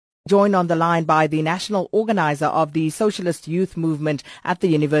Joined on the line by the National Organiser of the Socialist Youth Movement at the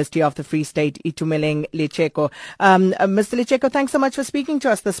University of the Free State, Itumeleng Lecheko. Mr. Lecheko, thanks so much for speaking to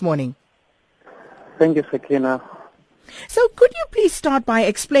us this morning. Thank you, Sakina. So could you please start by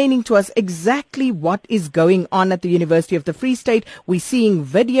explaining to us exactly what is going on at the University of the Free State? We're seeing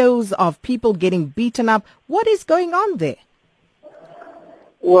videos of people getting beaten up. What is going on there?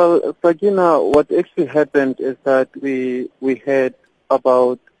 Well, Sakina, what actually happened is that we had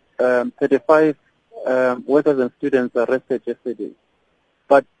about 35 workers and students arrested yesterday.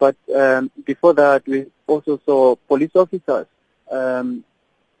 But before that, we also saw police officers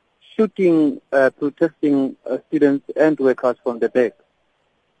shooting protesting students and workers from the back.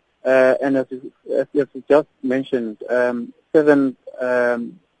 And as you just mentioned, 7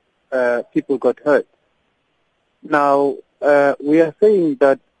 people got hurt. Now, we are saying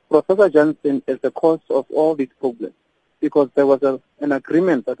that Professor Jansen is the cause of all these problems because there was an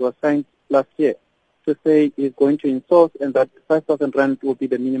agreement that was signed last year to say he's going to enforce and that 5,000 rand will be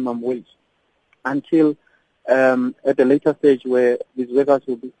the minimum wage until at a later stage where these workers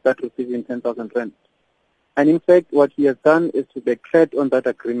will start receiving 10,000 rand. And in fact, what he has done is to backtrack on that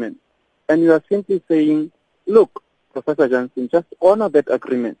agreement. And you are simply saying, look, Professor Jansen, just honor that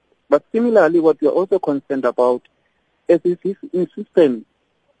agreement. But similarly, what we are also concerned about is his insistence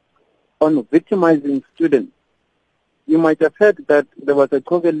on victimizing students. You might have heard that there was a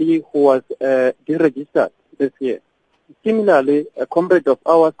Koveli who was deregistered this year. Similarly, a comrade of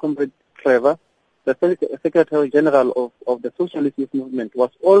ours, Comrade Trevor, the Secretary General of the Socialist Youth Movement, was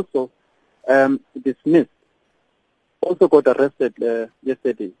also dismissed, also got arrested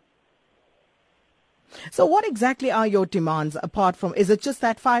yesterday. So what exactly are your demands apart from, is it just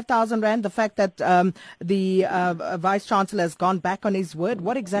that 5,000 rand, the fact that the Vice-Chancellor has gone back on his word?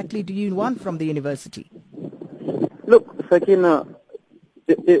 What exactly do you want from the university? Look, Sakina,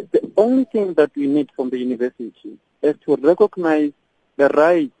 the only thing that we need from the university is to recognize the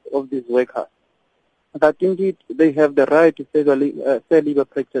rights of these workers, that indeed they have the right to fair labor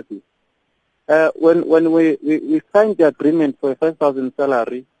practices. When we signed the agreement for a 5,000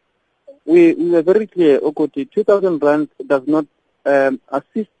 salary, we were very clear, Okoti, 2,000 rand does not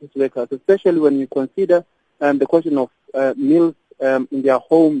assist these workers, especially when you consider the question of meals in their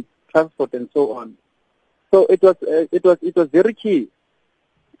home, transport, and so on. So it was very key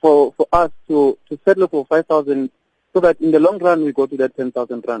for us to settle for 5,000, so that in the long run we go to that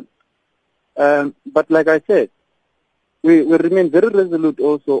 10,000 rand. But like I said, we remain very resolute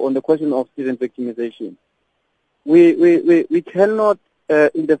also on the question of student victimization. We cannot,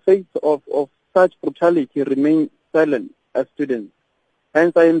 in the face of such brutality, remain silent as students.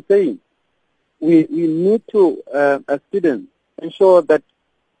 Hence, I am saying we need to, as students, ensure that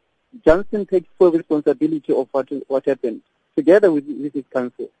Jansen takes full responsibility of what happened, together with his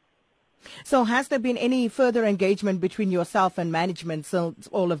council. So has there been any further engagement between yourself and management since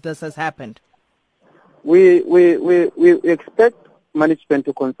all of this has happened? We expect management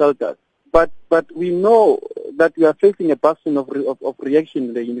to consult us. But we know that we are facing a bastion of reaction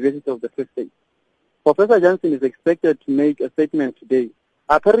in the University of the Free State. Professor Jansen is expected to make a statement today.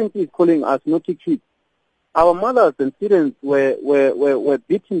 Apparently, he's calling us naughty kids. Our mothers and students were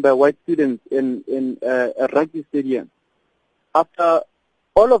beaten by white students in a rugby stadium. After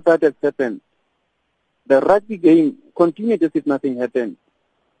all of that has happened, the rugby game continued as if nothing happened.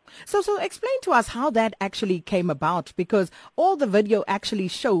 So explain to us how that actually came about, because all the video actually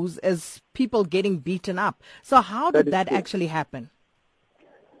shows is people getting beaten up. So how did that actually happen?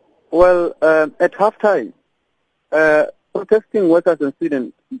 Well, at halftime, protesting workers and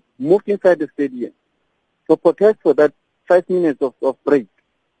students moved inside the stadium to protest for that 5 minutes of break,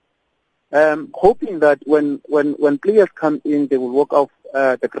 hoping that when players come in, they will walk off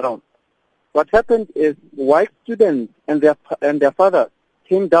the ground. What happened is white students and their fathers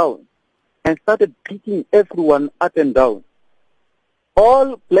came down and started beating everyone up and down.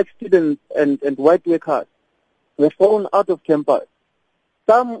 All black students and white workers were thrown out of campus.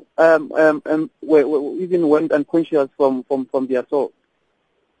 Some even went unconscious from the assault.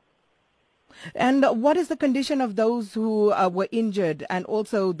 And what is the condition of those who were injured and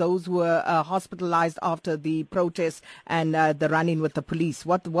also those who were hospitalized after the protests and the run-in with the police?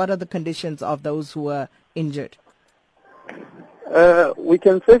 What are the conditions of those who were injured? We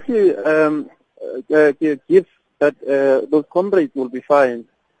can safely give that those comrades will be fine,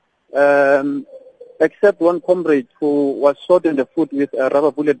 except one comrade who was shot in the foot with a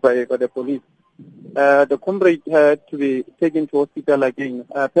rubber bullet by the police. The comrade had to be taken to hospital again.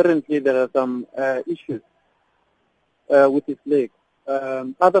 Apparently, there are some issues with his leg.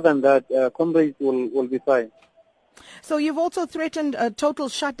 Other than that, comrades will be fine. So you've also threatened a total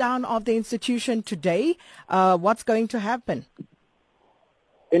shutdown of the institution today. What's going to happen?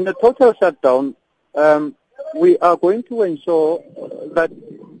 In the total shutdown, we are going to ensure that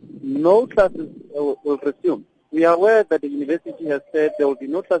no classes will resume. We are aware that the university has said there will be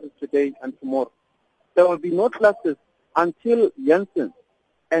no classes today and tomorrow. There will be no classes until Jansen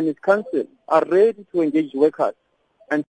and his council are ready to engage workers